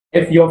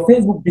If your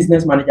Facebook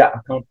Business Manager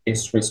account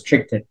is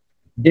restricted,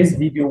 this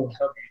video will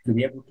help you to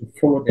be able to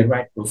follow the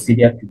right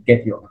procedure to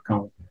get your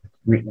account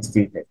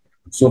reinstated.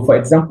 So, for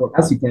example,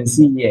 as you can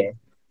see here,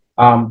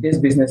 this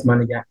business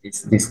manager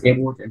is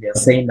disabled, and they're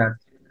saying that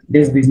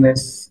this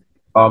business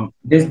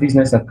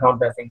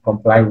account doesn't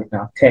comply with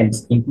our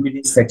terms,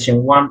 including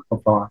Section 1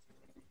 of our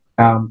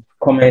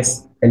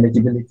commerce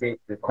eligibility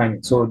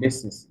requirement. So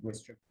this is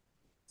restricted.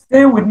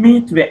 Stay with me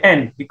to the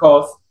end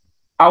because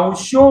I will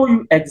show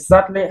you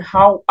exactly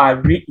how I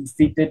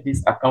reinstated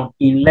this account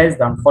in less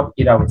than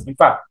 48 hours. In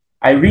fact,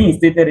 I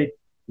reinstated it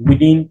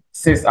within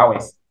 6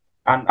 hours.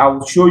 And I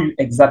will show you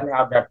exactly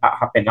how that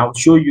happened. I will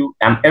show you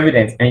an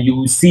evidence and you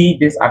will see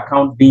this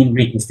account being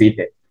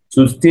reinstated.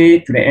 So stay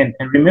to the end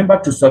and remember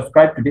to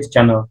subscribe to this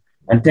channel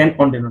and turn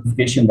on the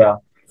notification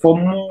bell for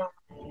more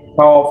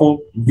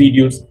powerful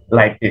videos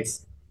like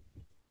this.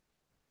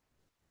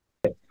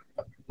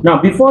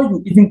 Now, before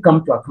you even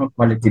come to account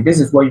quality,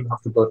 this is what you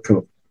have to go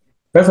through.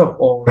 First of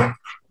all,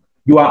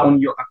 you are on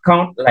your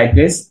account like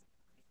this.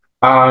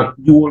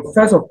 You will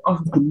first of all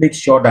have to make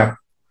sure that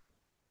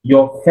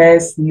your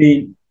first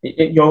name,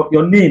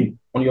 your name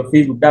on your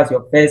Facebook, that's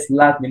your first,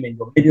 last name, and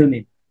your middle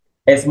name,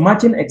 is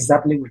matching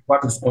exactly with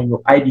what is on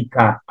your ID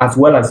card as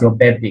well as your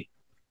birthday.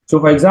 So,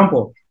 for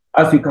example,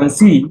 as you can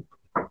see,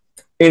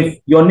 if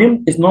your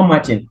name is not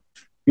matching,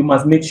 you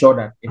must make sure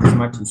that it is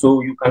matching.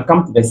 So you can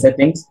come to the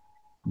settings,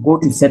 go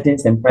to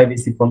settings and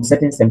privacy. From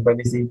settings and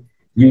privacy,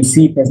 you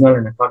see personal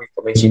and account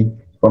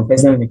information. From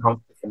personal and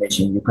account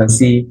information, you can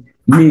see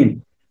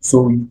name.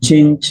 So you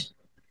change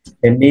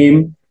the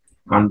name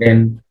and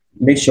then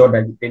make sure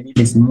that the name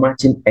is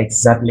matching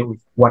exactly with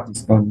what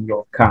is on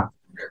your card.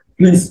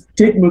 Please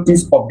take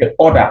notice of the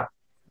order.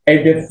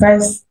 If the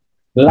first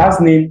last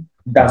name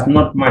does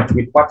not match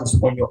with what is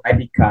on your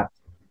ID card,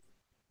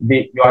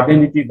 your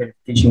identity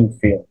verification will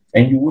fail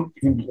and you won't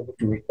even be able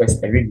to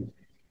request a review.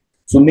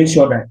 So make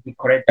sure that you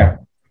correct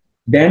that.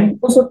 Then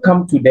also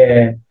come to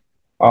the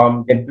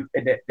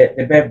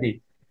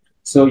birthday.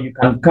 So you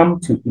can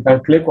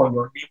click on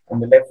your name on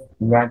the left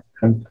and right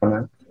hand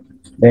corner.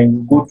 Then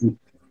you go to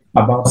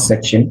about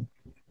section.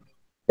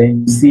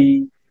 Then you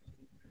see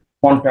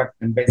contact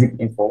and basic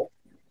info.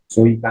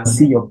 So you can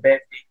see your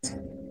birth date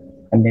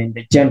and then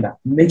the gender.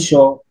 Make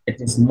sure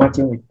it is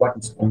matching with what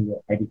is on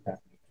your ID card.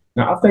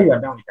 Now, after you are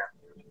done with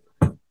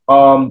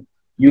that,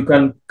 you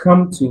can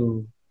come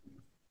to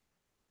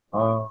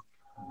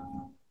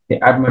the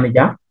ad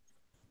manager.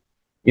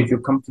 If you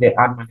come to the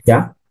ad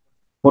manager,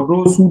 for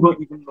those who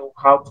don't even know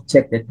how to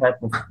check the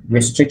type of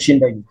restriction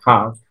that you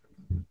have,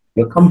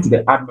 you come to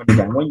the ad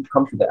manager. And when you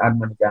come to the ad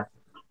manager,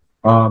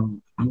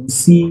 you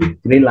see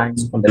 3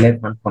 lines on the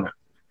left hand corner.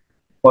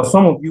 For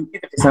some of you,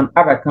 if it is an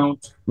ad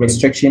account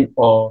restriction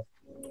or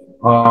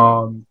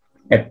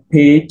a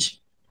page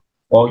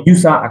or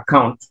user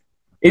account,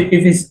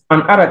 if it's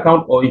an ad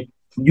account or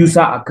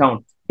user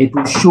account, it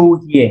will show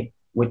here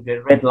with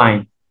the red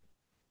line.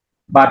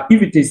 But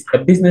if it is a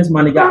business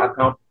manager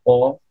account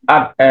or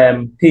ad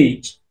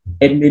page,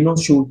 it may not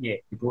show here.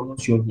 It will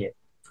not show here.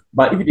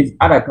 But if it is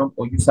ad account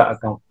or user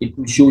account, it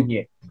will show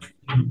here.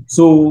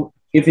 So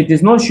if it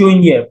is not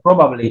showing here,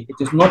 probably it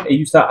is not a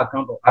user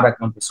account or ad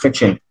account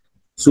restriction.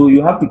 So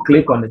you have to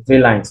click on the 3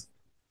 lines.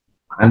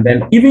 And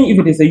then even if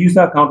it is a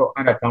user account or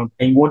ad account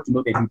and you want to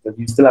know the details,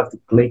 you still have to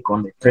click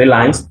on the 3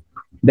 lines.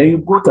 Then you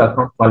go to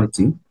account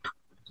quality.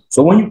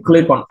 So when you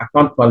click on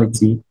account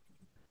quality,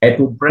 it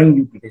will bring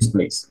you to this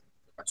place.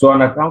 So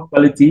on account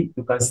quality,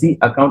 you can see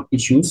account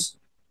issues.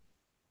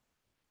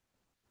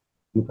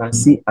 You can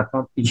see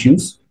account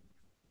issues.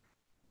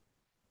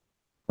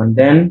 And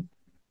then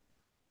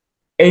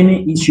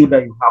any issue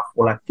that you have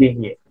will appear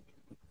here.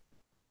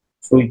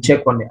 So you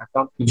check on the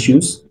account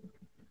issues.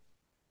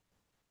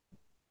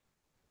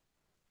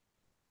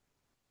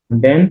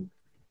 And then,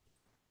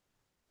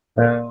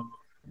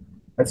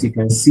 as you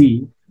can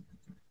see,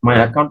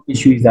 my account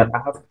issue is that I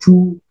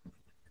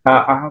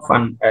have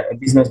a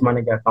business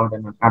manager account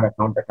and an ad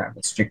account that are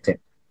restricted.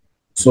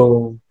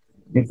 So,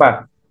 in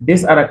fact,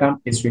 this ad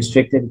account is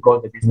restricted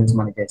because the business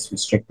manager is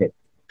restricted.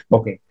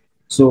 Okay,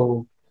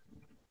 so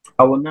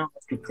I will now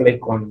have to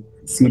click on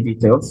see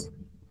details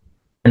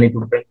and it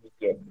will bring me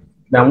here.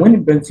 Now, when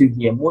it brings you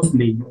here,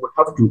 mostly you will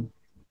have to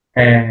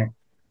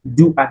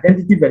do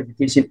identity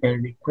verification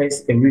and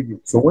request a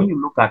review. So when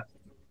you look at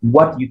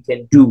what you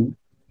can do,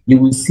 you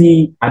will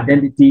see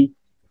identity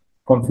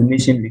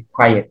confirmation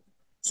required.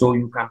 So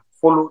you can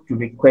follow to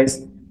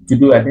request to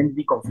do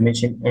identity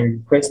confirmation and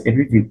request a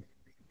review.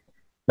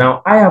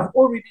 Now, I have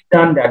already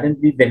done the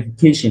identity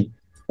verification.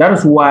 That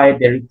is why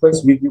the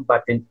request review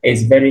button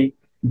is very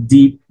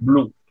deep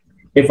blue.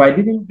 If I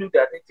didn't do the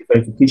identity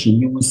verification,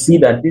 you will see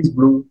that this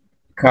blue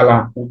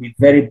color will be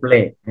very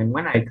blurred. And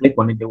when I click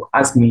on it, they will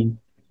ask me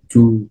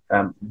to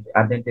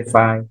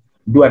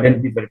do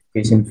identity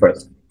verification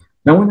first.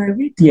 Now, when I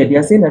read here, they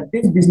are saying that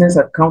this business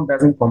account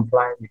doesn't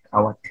comply with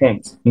our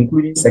terms,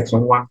 including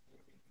section 1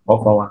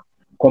 of our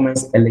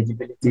commerce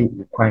eligibility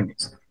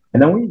requirements.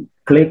 And then when you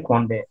click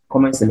on the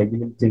commerce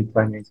eligibility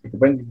requirements, it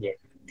brings you here.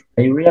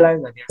 And you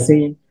realize that they are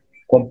saying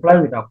comply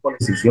with our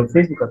policies. Your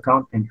Facebook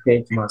account and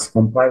page must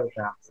comply with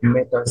our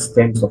Meta's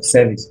terms of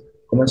service,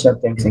 commercial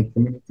terms, and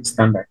community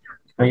standards.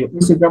 And your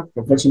Instagram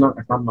professional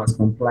account must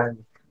comply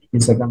with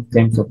Instagram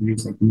terms of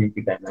use and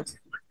community guidelines.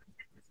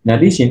 In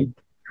addition,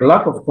 the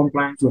lack of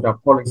compliance with our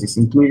policies,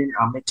 including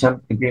our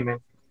merchant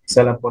agreement,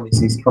 seller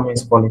policies,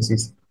 commerce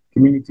policies,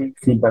 community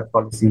feedback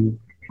policy,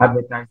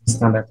 advertising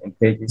standards and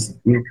pages,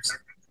 groups,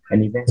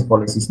 and events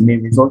policies may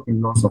result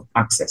in loss of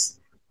access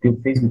to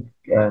Facebook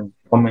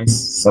commerce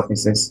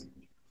services,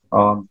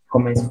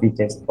 commerce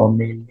features, or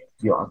may lead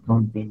to your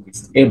account being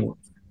disabled.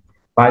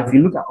 But if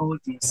you look at all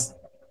these,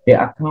 the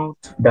account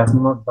does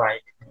not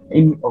violate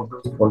any of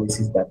those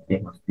policies that they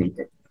have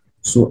stated.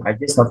 So I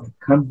just have to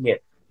come here.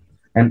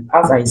 And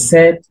as I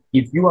said,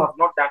 if you have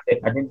not done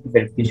the identity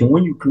verification,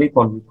 when you click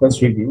on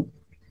request review,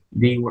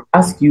 they will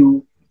ask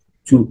you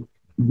to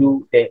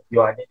do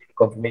your identity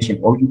confirmation,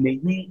 or you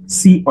may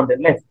see on the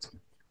left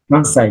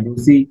hand side, you'll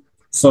see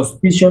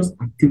suspicious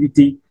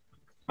activity.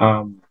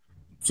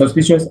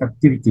 Suspicious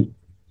activity.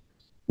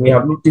 We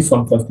have noticed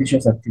some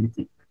suspicious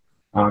activity,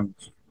 and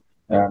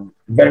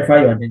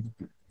verify your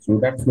identity. So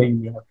that's where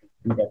you have to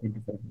do the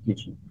identity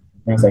verification.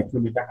 As I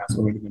told you, that has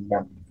already been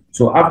done.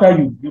 So after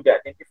you do the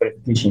identity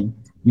verification,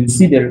 you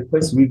see the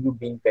request review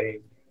being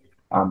very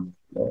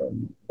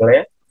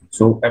clear.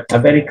 So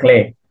very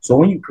clear. So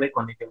when you click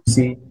on it, you'll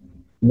see,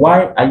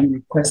 why are you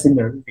requesting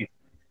a review?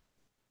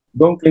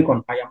 Don't click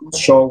on I am not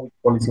sure which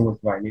policy was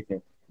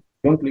violated.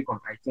 Don't click on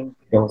I think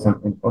there was an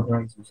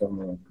unauthorized use of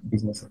my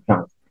business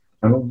account.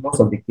 And in most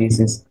of the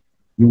cases,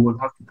 you will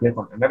have to click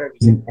on another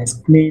reason,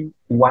 explain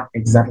what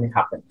exactly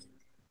happened.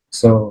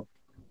 So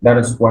that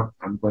is what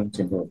I'm going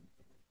to do.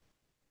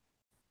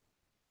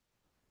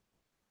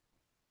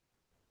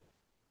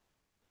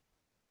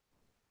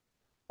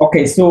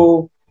 Okay,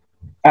 so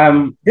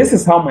this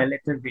is how my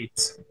letter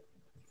reads.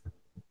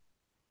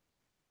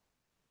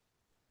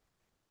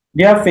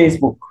 Dear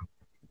Facebook,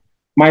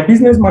 my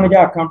business manager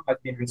account has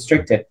been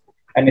restricted,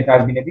 and it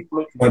has been a big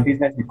blow to my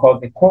business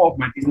because the core of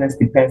my business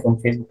depends on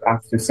Facebook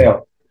ads to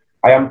sell.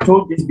 I am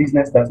told this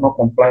business does not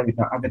comply with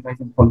our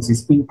advertising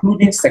policies,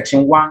 including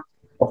Section 1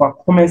 of our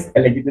commerce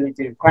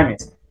eligibility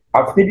requirements.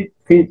 I've studied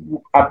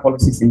Facebook ad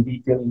policies in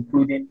detail,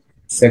 including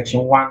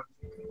Section 1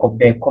 of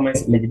the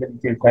commerce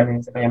eligibility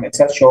requirements. I am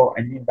extra sure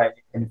I didn't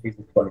violate any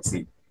Facebook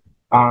policy.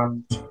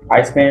 And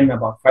I spend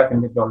about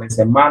 $500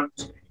 a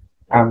month,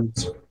 and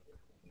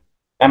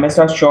I'm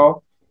extra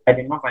sure I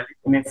did not violate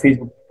any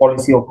Facebook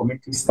policy or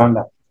community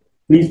standard.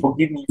 Please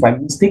forgive me if I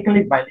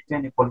mistakenly violated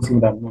any policy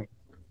without knowing.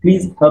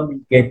 Please help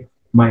me get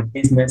my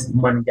business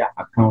manager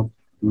account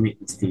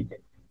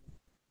reinstated.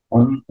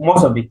 On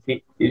most of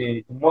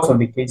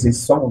the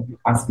cases, some of you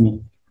ask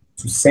me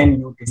to send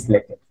you this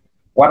letter.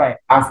 What I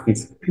ask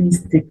is,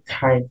 please take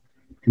time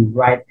to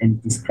write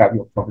and describe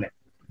your problem.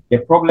 The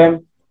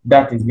problem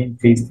that is being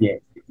faced here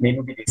may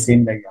not be the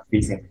same that you are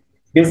facing.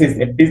 This is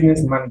a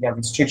business manager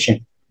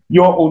restriction.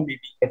 Your own may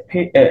be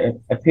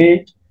a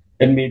page,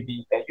 it may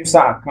be a user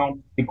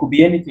account, it could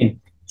be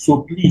anything.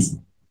 So please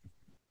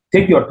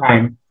take your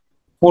time,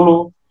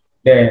 follow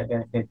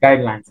the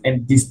guidelines,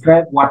 and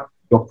describe what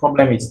your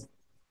problem is.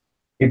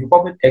 If you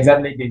copy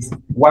exactly this,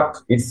 what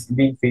is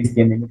being faced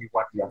here, maybe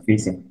what you are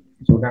facing.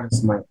 So that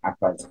is my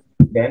advice.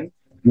 Then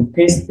you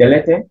paste the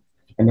letter,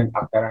 and then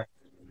after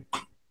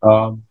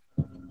that,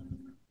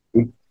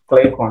 you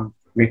click on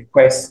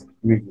request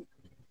review.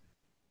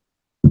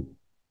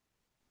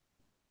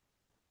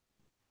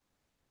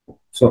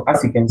 So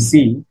as you can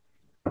see,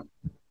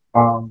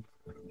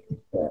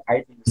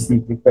 I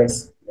received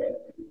request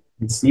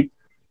received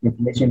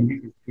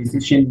information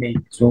decision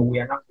made. So we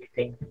are not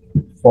waiting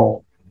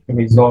for the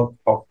result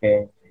of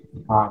the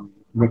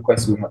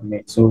request we have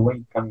made. So when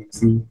you come and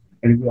see,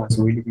 a review has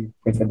already been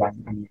requested by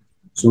me.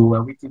 So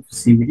we're waiting to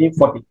see within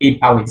 48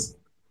 hours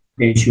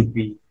there should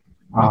be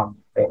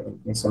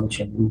a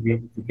solution. We'll be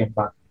able to get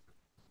back.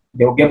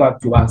 They will get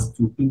back to us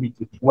to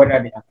indicate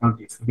whether the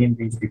account is being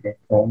reinstated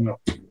or not.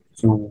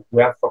 So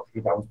we have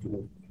 48 hours to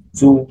wait.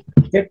 So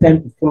take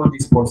time to follow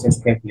this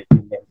process carefully,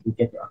 and then we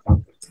get your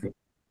account reinstated.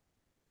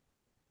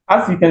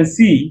 As you can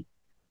see,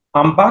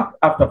 I'm back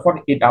after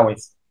 48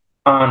 hours,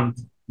 and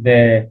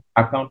the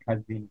account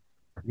has been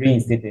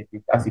reinstated.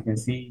 As you can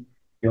see,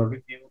 your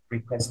review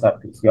request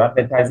status, your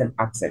advertising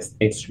access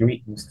is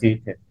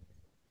reinstated,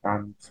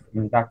 and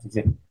that is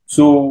it.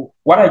 So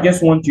what I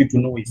just want you to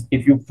know is,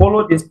 if you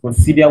follow this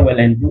procedure well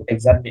and do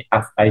exactly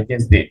as I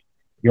just did,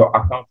 your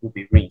account will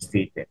be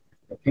reinstated.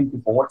 Thank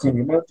you for watching.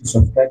 Remember to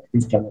subscribe to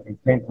this channel and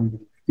turn on the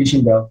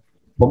notification bell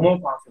for more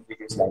powerful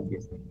videos like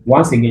this.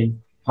 Once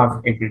again,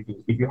 have a great day.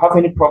 If you have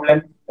any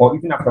problem, or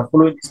even after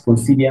following this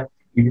procedure,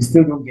 if you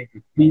still don't get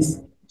it,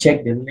 please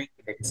check the link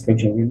in the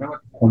description. Remember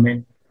to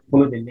comment,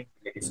 follow the link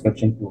in the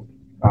description to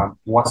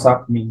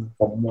WhatsApp me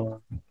for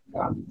more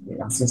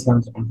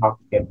assistance on how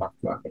to get back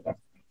to Africa.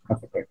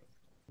 Have a great day.